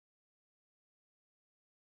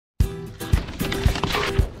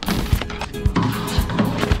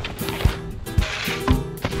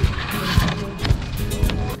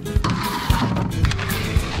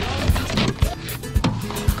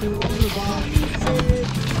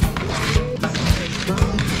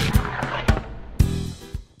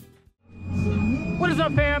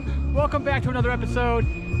welcome back to another episode.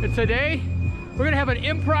 And today, we're gonna have an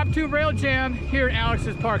impromptu rail jam here in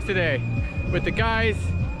Alex's Park today with the guys.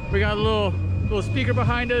 We got a little speaker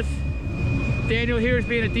behind us. Daniel here is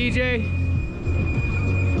being a DJ.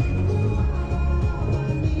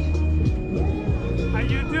 How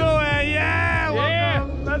you doing? Yeah,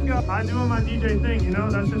 welcome. Let's go. I do my DJ thing, you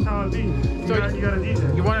know. That's just how it be. You got a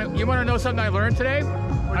DJ. You wanna know something I learned today?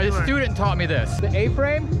 A student taught me this. The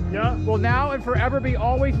A-frame will now and forever be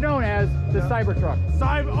always known as the Cybertruck.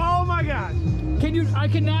 Oh my gosh. I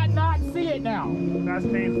cannot not see it now. That's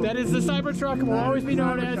painful. That is the Cybertruck and will always be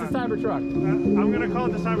known as the Cybertruck. I'm gonna call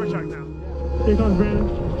it the Cybertruck now. Here comes Brandon.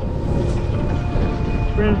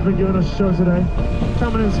 Brandon's been giving us a show today.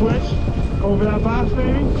 Coming in switch. Over that box,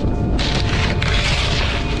 baby.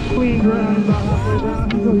 Clean ground about halfway down.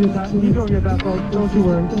 He's gonna get that. He's gonna get that, folks. Don't you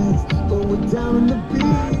worry.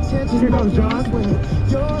 Here comes John.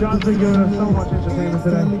 John's been giving us so much entertainment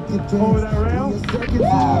today. Over that rail.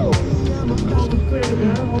 Almost clear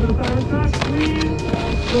there. Over the fire track. Clean.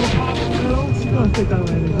 Little pop in the middle. He's gonna take that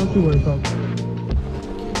landing. Don't you worry, folks.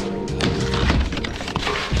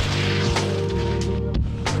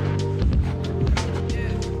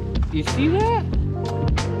 You see that?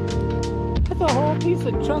 That's a whole piece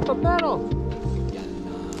of chunk of metal.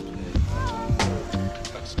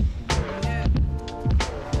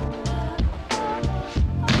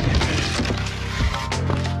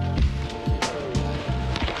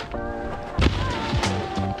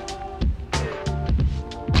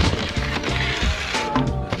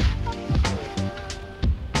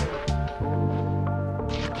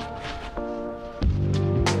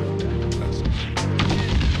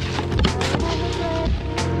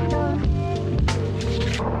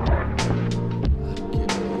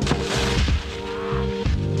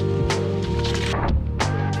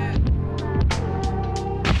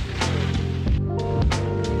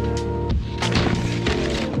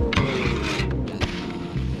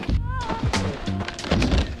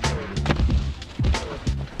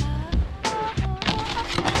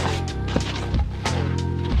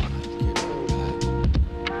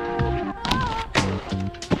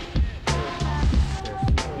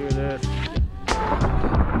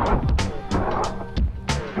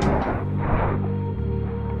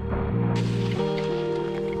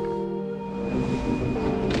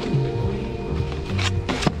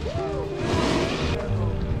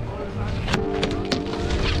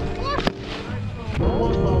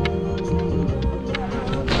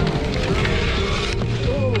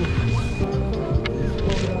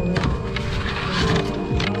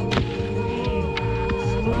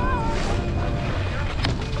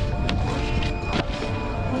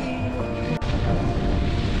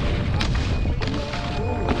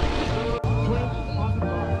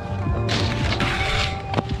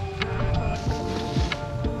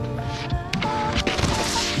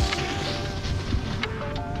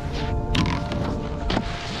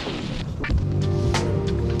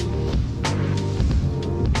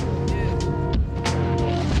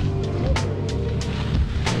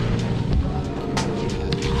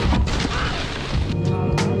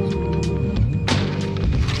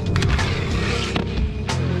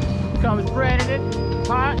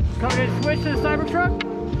 Coming in switch to the Cybertruck.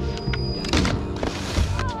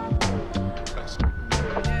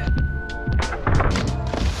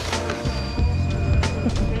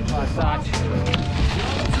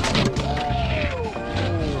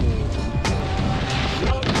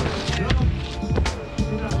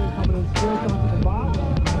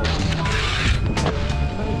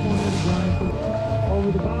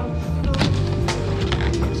 Over the box.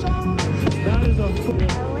 That is a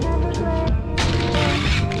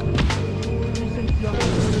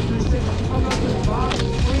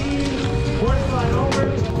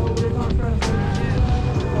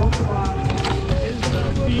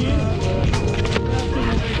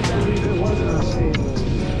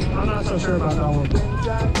I'm not so sure about that one.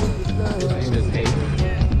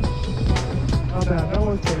 Not bad, that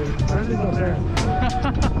one's paid. Brandon's up there.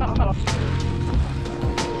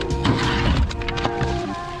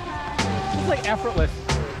 It's like effortless.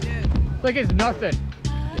 Like it's nothing.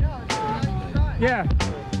 Yeah.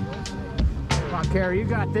 Come on, Carrie, you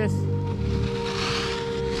got this.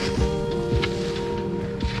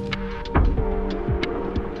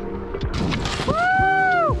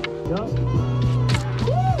 Woo! Yep.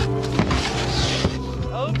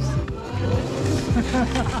 Oops.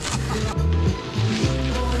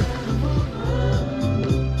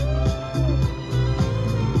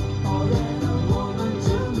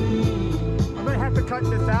 I'm gonna have to cut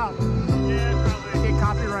this out. Yeah, probably. Get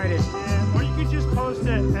copyrighted. Yeah. Or you could just post it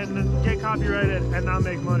and then get copyrighted and not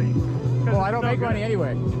make money. Well, I don't make money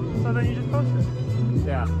anyway. So then you just post it.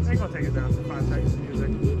 Yeah. They go take it down for 5 seconds of music.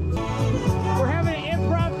 We're having an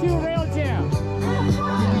impromptu rail jam.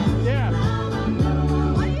 Yeah.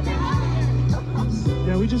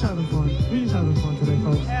 Yeah, we just having fun. We just having fun today,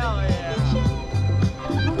 folks. Hell yeah.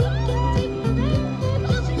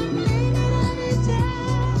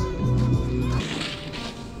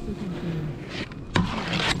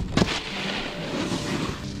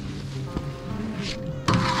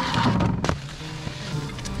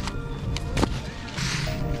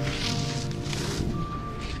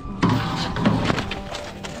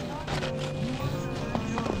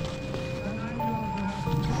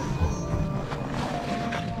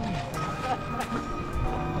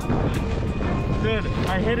 Dude,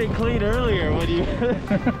 I hit it clean earlier when you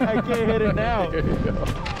I can't hit it now.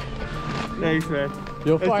 Thanks, man.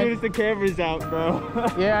 You'll as find soon as the camera's out, bro.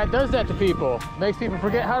 yeah, it does that to people. Makes people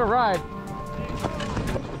forget how to ride.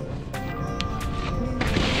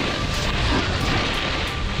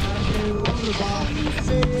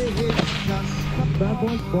 Bad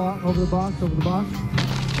boys, block, over the box, over the box.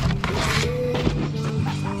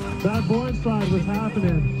 Bad boys side, what's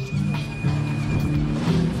happening?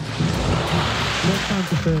 Next time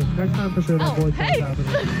for sure. Next time for sure, that boys side's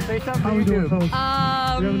happening. Say something How we doing, folks? You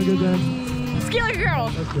having a good day? Ski like a girl.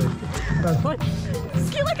 That's good. That's What?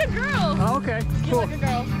 Ski like a girl. Oh, okay. Ski Cool. like a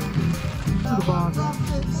girl. to the box.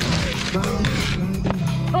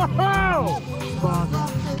 Oh! Box.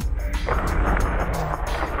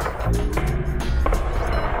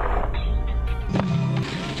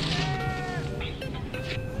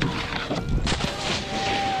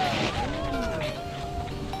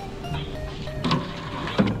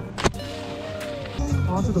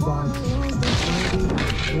 Onto the box.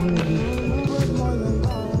 180.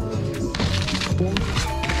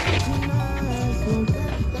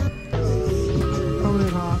 Coming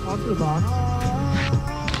in hot. Onto the box.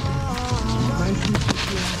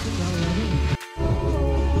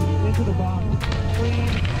 1960. Into the box.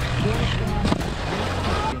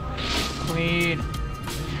 Clean.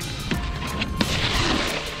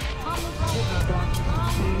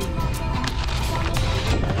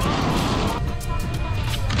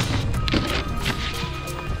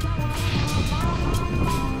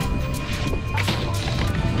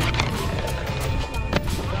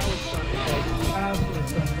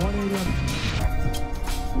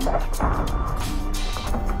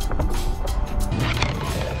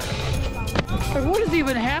 Like, what is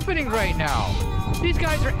even happening right now? These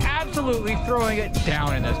guys are absolutely throwing it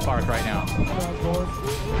down in this park right now.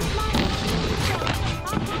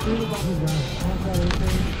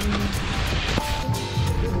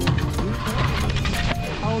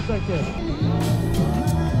 How was that kid?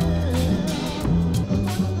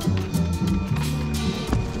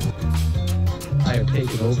 I have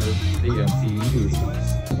taken over the MCE duties.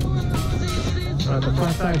 The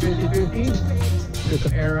front side 50-50, took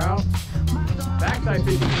some air out. Backside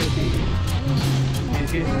 50-50.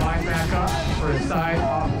 He's getting line back up for a side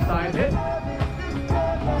off the side hit.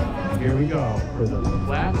 Here we go for the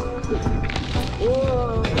last.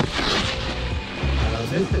 Whoa! I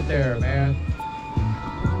missed it there, man.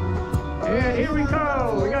 And here we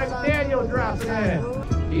go. We got Daniel dropping in.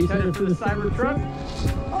 He's headed for the cyber truck.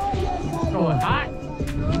 Going hot.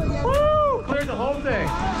 Woo! Cleared the whole thing.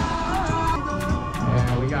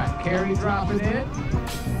 And we got Carrie dropping in.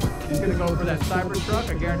 She's gonna go for that cyber truck.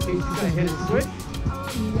 I guarantee she's gonna hit a switch.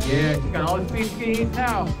 Yeah, she's got all the speed she needs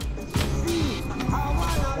now.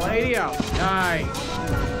 180 out. Nice.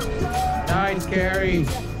 Nice, Carrie.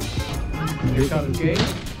 Here comes Gabe.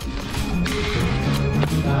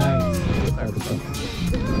 Nice. Cyber truck.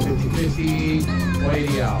 50-50.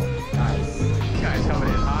 180 out. Nice. This guy's coming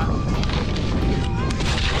in hot.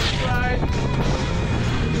 Side.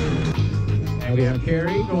 And we have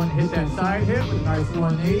Carrie going to hit that side hit with a nice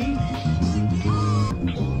 180.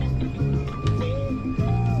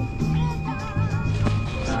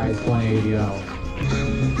 Nice 180 out.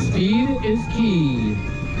 Speed is key.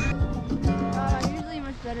 I'm usually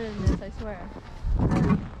much better than this, I swear.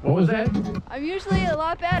 What was that? I'm usually a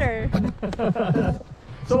lot better.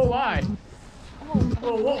 So am I.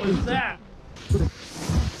 Oh, what was that?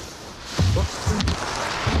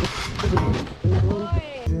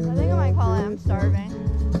 I think I might call it I'm starving.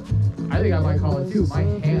 I think I might call it too. My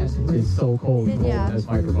hand is so cold Yeah. on this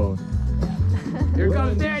microphone. Here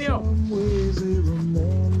comes Daniel.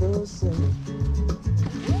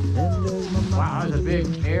 Wow, that's a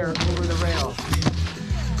big air over the rail.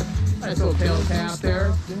 Nice little tail tap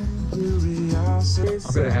there. I'm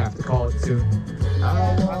gonna have to call it soon.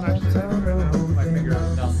 I'm actually my finger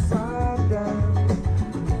out. No.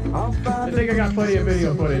 I think I got plenty of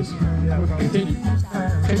video footage. We'll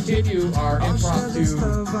continue our impromptu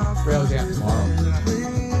rail jam tomorrow.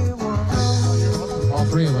 All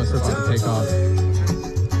three of us are about to take off.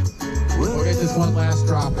 We'll get this one last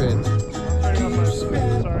drop in.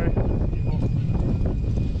 Sorry.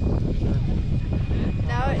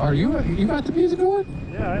 Are you got the music going?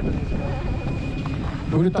 Yeah, I have the music on.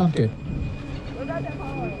 Who'd have thunk it?